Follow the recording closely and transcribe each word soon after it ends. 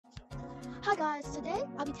Hi guys, today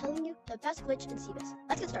I'll be telling you the best glitch in Cebus.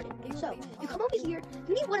 Let's get started. So, you come over here,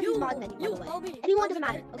 you need one of these mod menus, by the way. Anyone doesn't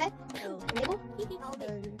matter, okay? So, enable.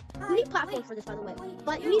 You need platform for this, by the way.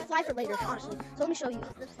 But you need fly for later, honestly. So let me show you.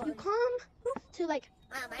 You come to like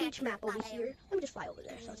H map over here. Let me just fly over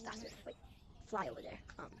there so it's faster. Wait, fly over there.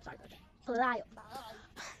 Sorry about that. Fly.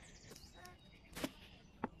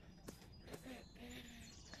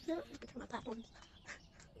 No, let's get to my platforms.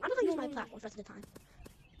 I'm not gonna use my platforms the rest of the time.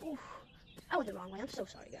 Oof. I went the wrong way. I'm so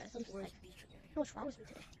sorry, guys. I'm sorry. I don't know what's wrong with me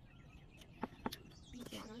today.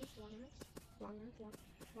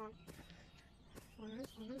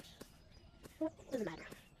 Doesn't matter.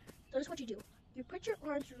 So this is what you do. You put your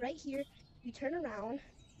arms right here. You turn around.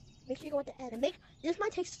 Make sure you go at the end. And this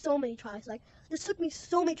might take so many tries. Like, this took me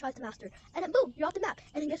so many tries to master. And then boom, you're off the map.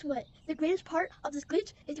 And then guess what? The greatest part of this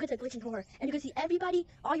glitch is you get to glitch in horror. And you can see everybody,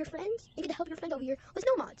 all your friends. You get to help your friend over here with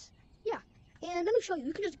no mods. Yeah. And let me show you.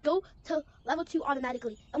 You can just go to level 2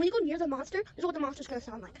 automatically. And when you go near the monster, this is what the monster's going to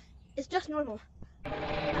sound like. It's just normal. On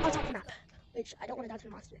top of the map. Which, I don't want to die to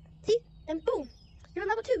the monster. See? And boom. You're on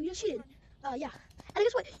level 2. You just cheated. Yeah. And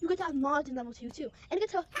guess what? You get to have mods in level 2 too. And you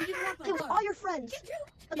get to play with all your friends.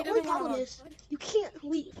 But the only problem is, you can't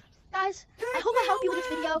leave. Guys, I hope I helped you with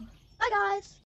this video. Bye guys.